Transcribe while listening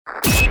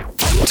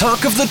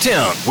Talk of the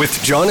Town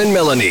with John and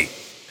Melanie.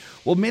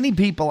 Well, many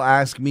people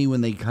ask me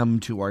when they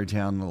come to our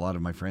town, a lot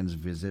of my friends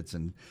visits,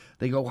 and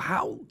they go,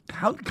 how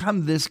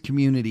come this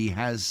community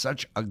has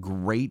such a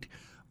great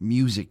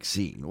music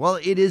scene? Well,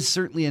 it is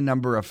certainly a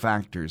number of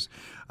factors,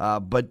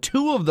 but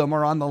two of them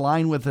are on the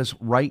line with us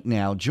right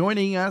now.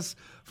 Joining us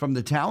from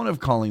the town of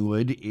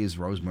Collingwood is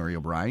Rosmarie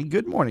O'Brien.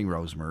 Good morning,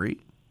 Rosmarie.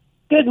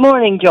 Good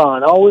morning,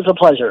 John. Always a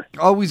pleasure.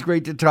 Always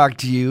great to talk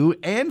to you.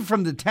 And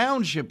from the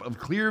township of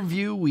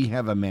Clearview, we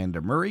have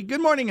Amanda Murray. Good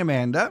morning,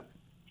 Amanda.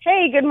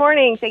 Hey, good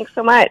morning. Thanks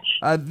so much.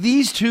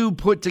 These two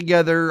put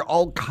together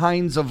all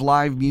kinds of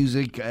live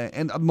music,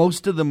 and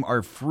most of them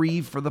are free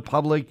for the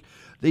public.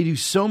 They do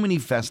so many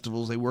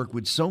festivals. They work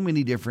with so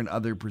many different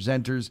other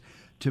presenters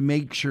to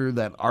make sure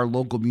that our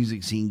local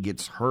music scene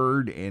gets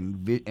heard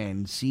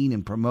and seen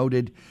and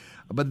promoted.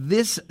 But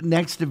this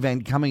next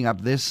event coming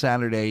up this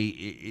Saturday,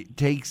 it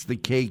takes the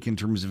cake in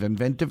terms of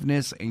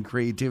inventiveness and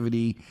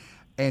creativity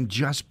and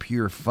just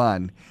pure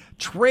fun.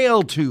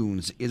 Trail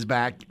Tunes is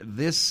back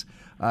this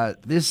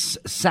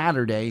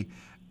Saturday.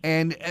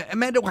 And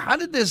Amanda, how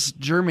did this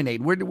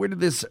germinate? Where did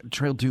this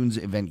Trail Tunes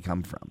event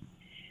come from?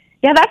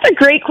 Yeah, that's a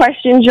great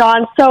question,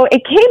 John. So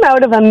it came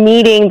out of a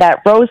meeting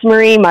that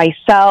Rosmarie,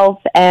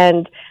 myself,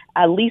 and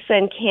Lisa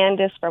and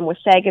Candace from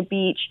Wasaga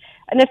Beach,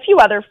 and a few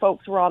other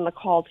folks were on the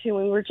call too,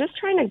 and we were just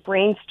trying to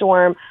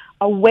brainstorm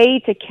a way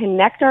to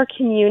connect our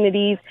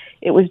communities.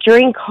 It was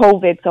during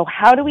COVID, so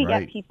how do we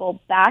get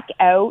people back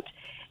out?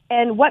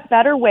 And what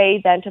better way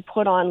than to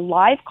put on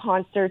live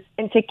concerts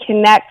and to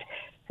connect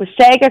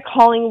Wasaga,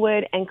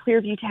 Collingwood, and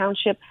Clearview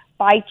Township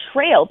by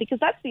trail, because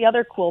that's the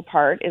other cool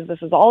part, is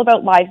this is all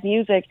about live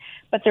music,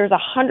 but there's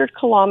 100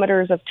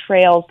 kilometers of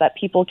trails that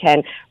people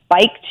can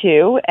bike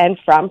to and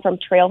from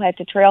trailhead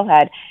to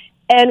trailhead.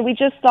 And we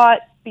just thought,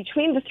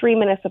 between the three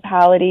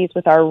municipalities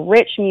with our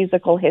rich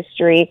musical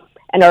history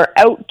and our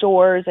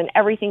outdoors and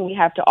everything we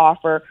have to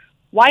offer,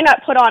 why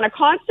not put on a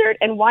concert,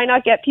 and why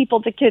not get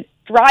people to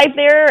drive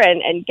there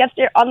and get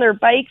there on their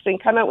bikes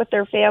and come out with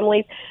their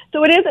families?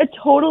 So it is a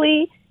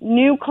totally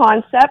new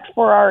concept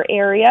for our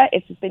area.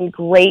 It's been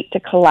great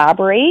to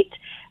collaborate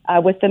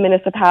with the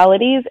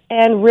municipalities,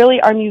 and really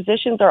our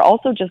musicians are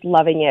also just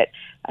loving it.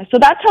 So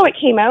that's how it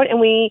came out, and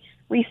we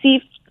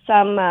received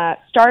some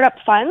startup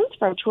funds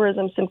from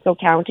Tourism Simcoe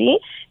County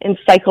and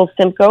Cycle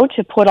Simcoe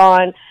to put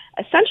on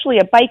essentially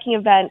a biking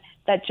event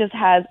that just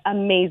has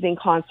amazing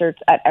concerts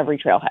at every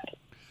trailhead.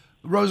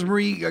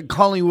 Rosmarie,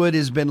 Collingwood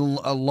has been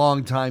a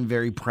long time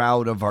very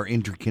proud of our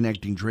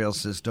interconnecting trail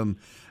system.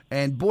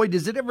 And boy,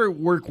 does it ever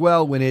work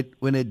well when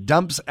it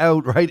dumps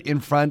out right in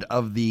front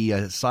of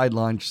the side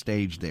launch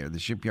stage there, the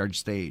shipyard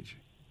stage.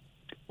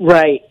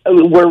 Right.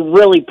 We're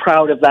really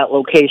proud of that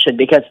location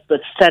because the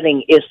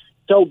setting is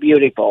so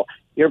beautiful.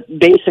 You're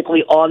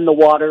basically on the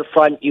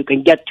waterfront. You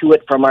can get to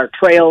it from our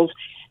trails,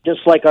 just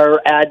like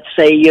our ads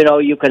say,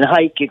 you can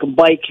hike, you can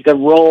bike, you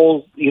can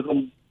roll, you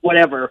can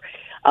whatever.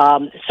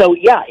 So,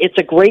 yeah, it's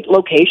a great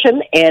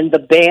location, and the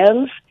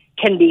bands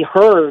can be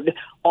heard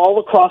all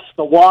across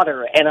the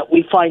water, and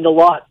we find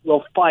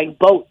we'll find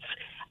boats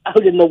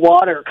out in the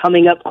water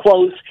coming up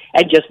close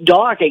and just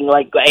docking,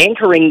 like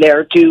anchoring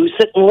there to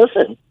sit and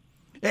listen.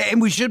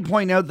 And we should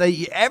point out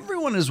that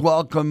everyone is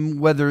welcome,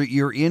 whether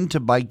you're into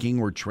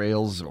biking or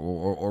trails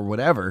or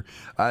whatever.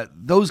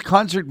 Those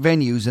concert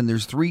venues, and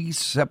there's 3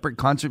 separate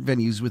concert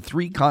venues with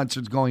 3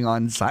 concerts going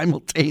on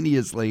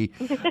simultaneously.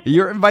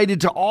 You're invited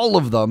to all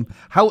of them,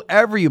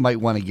 however you might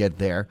want to get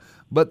there.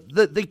 But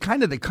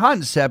the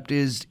concept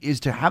is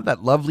to have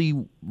that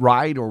lovely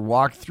ride or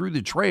walk through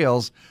the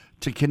trails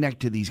to connect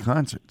to these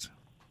concerts.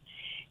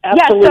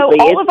 Absolutely.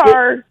 Yeah,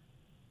 so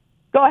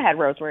go ahead,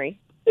 Rosmarie.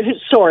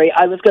 Sorry,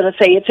 I was going to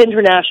say it's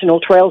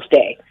International Trails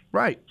Day.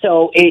 Right.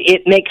 So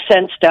it makes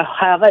sense to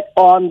have it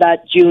on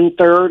that June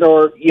 3rd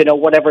or,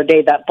 whatever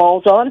day that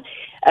falls on,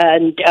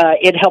 and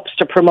it helps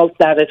to promote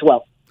that as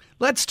well.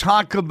 Let's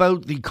talk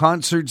about the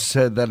concerts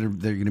that they're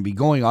going to be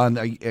going on.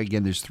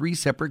 Again, there's 3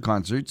 separate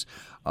concerts.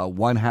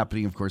 One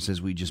happening, of course,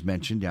 as we just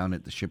mentioned, down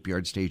at the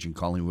Shipyard Stage in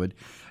Collingwood.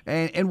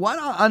 And one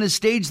on a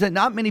stage that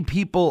not many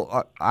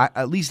people,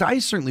 at least I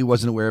certainly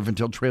wasn't aware of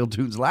until Trail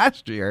Tunes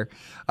last year,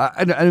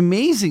 an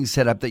amazing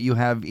setup that you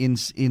have in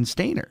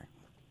Stayner.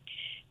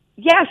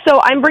 Yeah, so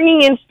I'm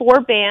bringing in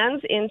 4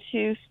 bands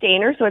into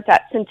Stayner, so it's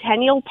at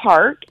Centennial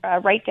Park,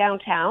 right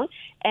downtown.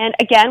 And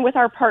again, with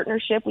our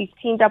partnership, we've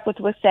teamed up with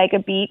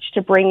Wasaga Beach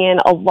to bring in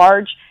a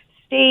large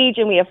stage,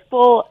 and we have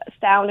full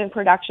sound and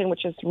production,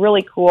 which is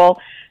really cool.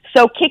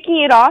 So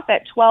kicking it off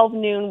at 12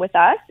 noon with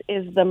us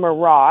is the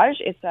Mirage.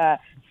 It's a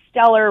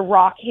stellar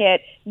rock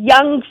hit.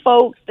 Young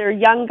folks, they're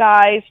young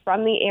guys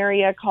from the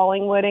area,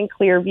 Collingwood and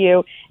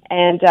Clearview,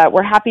 and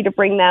we're happy to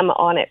bring them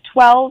on at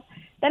 12.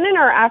 Then in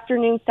our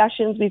afternoon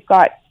sessions, we've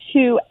got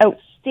 2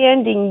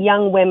 outstanding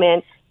young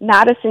women,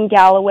 Madison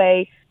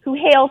Galloway, who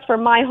hails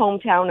from my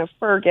hometown of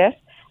Fergus.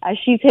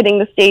 She's hitting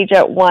the stage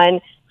at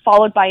 1,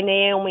 followed by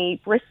Naomi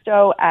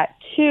Bristow at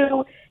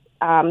 2.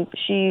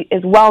 She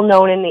is well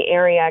known in the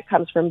area,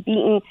 comes from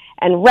Beaton,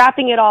 and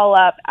wrapping it all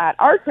up at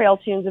our Trail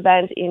Tunes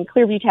event in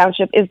Clearview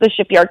Township is the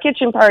Shipyard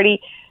Kitchen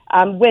Party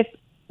with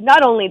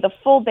not only the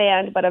full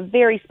band, but a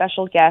very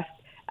special guest,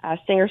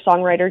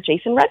 singer-songwriter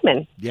Jason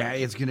Redman. Yeah,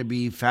 it's going to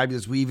be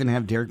fabulous. We even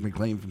have Derek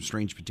McLean from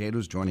Strange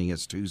Potatoes joining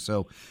us too,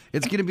 so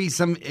it's going to be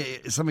some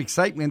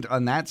excitement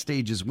on that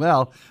stage as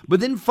well. But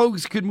then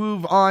folks could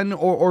move on,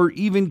 or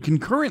even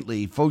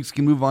concurrently, folks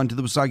can move on to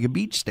the Wasaga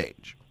Beach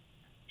stage.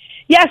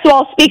 Yeah, so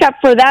I'll speak up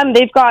for them.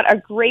 They've got a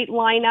great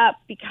lineup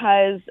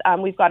because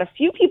we've got a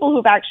few people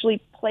who've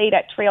actually played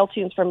at Trail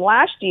Tunes from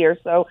last year.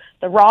 So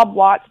the Rob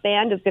Watts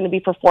Band is going to be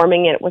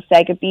performing at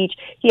Wasaga Beach.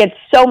 He had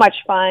so much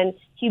fun.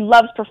 He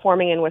loves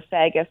performing in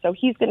Wasaga, so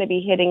he's going to be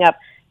hitting up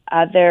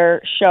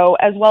their show,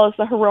 as well as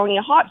the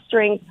Huronia Hot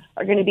Strings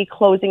are going to be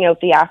closing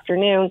out the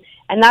afternoon.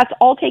 And that's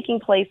all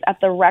taking place at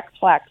the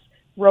Recplex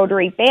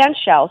Rotary Band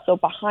Shell, so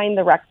behind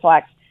the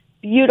Recplex.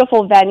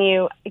 Beautiful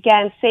venue.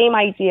 Again, same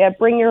idea.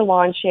 Bring your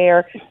lawn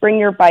chair, bring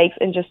your bikes,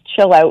 and just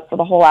chill out for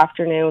the whole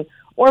afternoon,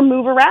 or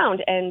move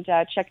around and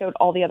check out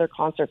all the other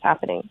concerts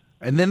happening.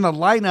 And then the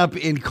lineup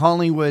in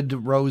Collingwood,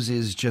 Rose,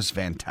 is just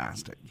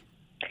fantastic.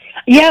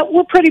 Yeah,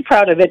 we're pretty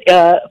proud of it.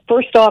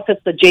 First off,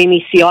 it's the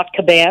Jamie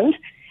Siotka Band,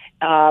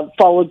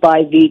 followed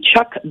by the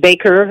Chuck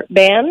Baker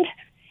Band,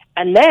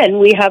 and then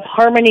we have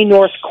Harmony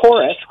North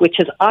Chorus, which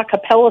is a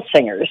cappella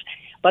singers,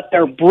 but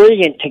they're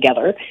brilliant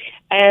together.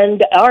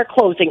 And our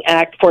closing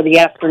act for the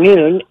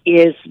afternoon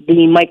is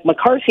the Mike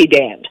McCarthy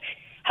Band.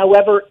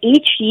 However,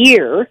 each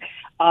year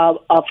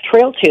of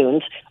Trail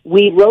Tunes,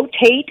 we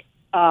rotate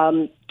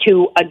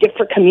to a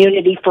different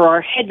community for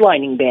our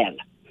headlining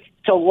band.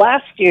 So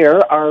last year,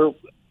 our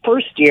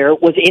first year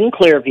was in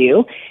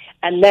Clearview,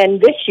 and then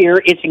this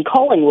year it's in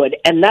Collingwood,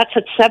 and that's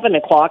at 7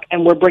 o'clock,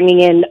 and we're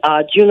bringing in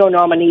Juno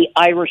nominee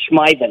Irish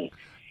Mythen.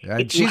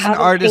 She's an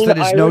artist that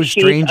is no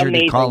stranger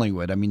to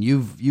Collingwood. I mean,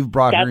 you've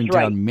brought her in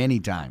town many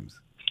times.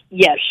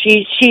 Yes,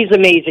 she's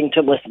amazing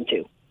to listen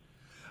to.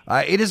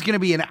 It is going to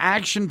be an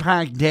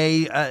action-packed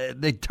day.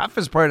 The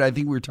toughest part, I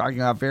think we were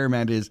talking off air,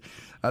 Amanda, is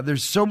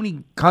there's so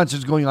many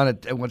concerts going on.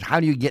 How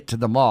do you get to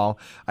them all?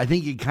 I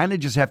think you kind of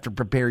just have to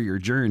prepare your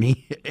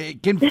journey.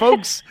 Can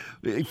folks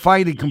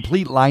find a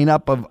complete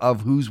lineup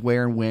of who's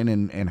where and when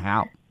and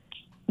how?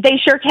 They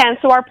sure can.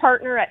 So our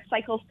partner at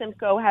Cycle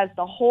Simcoe has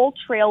the whole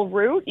trail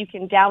route. You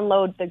can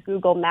download the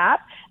Google map,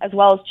 as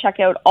well as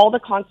check out all the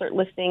concert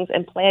listings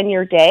and plan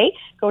your day.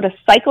 Go to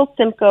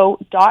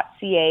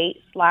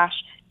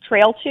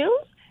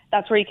cyclesimcoe.ca/trailtunes.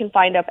 That's where you can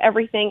find up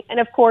everything. And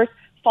of course,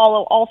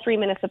 follow all 3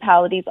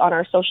 municipalities on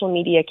our social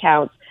media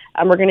accounts.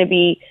 We're going to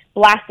be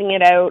blasting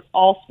it out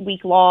all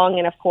week long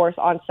and, of course,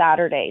 on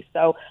Saturday.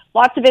 So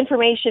lots of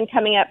information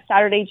coming up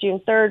Saturday, June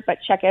 3rd, but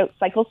check out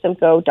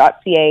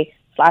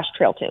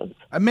cyclesimcoe.ca/trailtunes.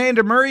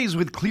 Amanda Murray is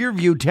with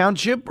Clearview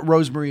Township.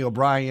 Rosmarie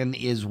O'Brien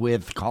is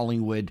with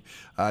Collingwood,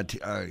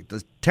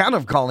 the town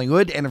of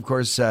Collingwood, and of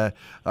course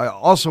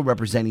also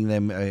representing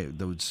them,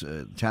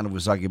 the town of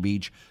Wasaga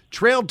Beach.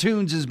 Trail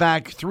Tunes is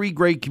back. 3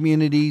 great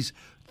communities,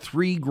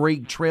 3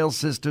 great trail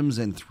systems,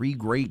 and 3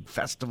 great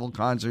festival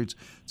concerts.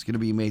 It's going to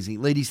be amazing.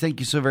 Ladies, thank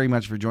you so very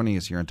much for joining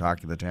us here on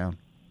Talk of the Town.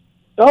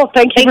 Oh,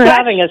 thank you for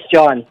having us,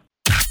 John.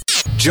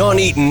 John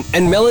Eaton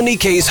and Melanie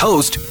Kay's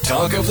host,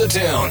 Talk of the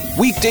Town,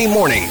 weekday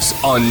mornings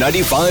on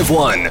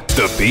 95.1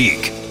 The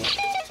Peak.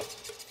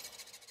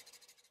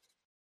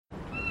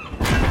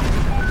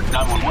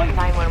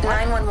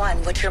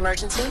 911, what's your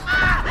emergency?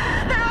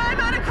 I'm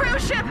on a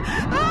cruise ship!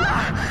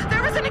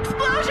 There was an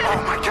explosion!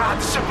 Oh my God,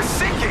 the ship is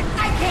sinking!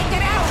 I can't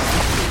get out!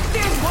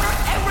 There's water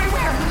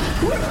everywhere!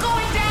 We're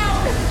going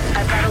down!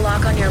 I've got a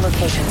lock on your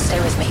location.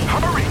 Stay with me.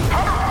 Hurry!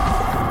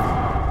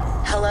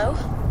 Hello?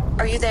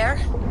 Are you there?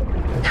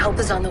 Help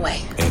is on the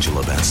way.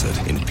 Angela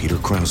Bassett and Peter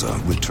Krause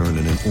return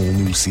in an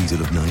all-new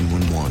season of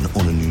 911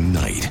 on a new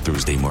night.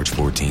 Thursday, March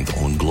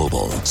 14th on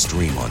Global.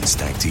 Stream on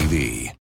Stack TV.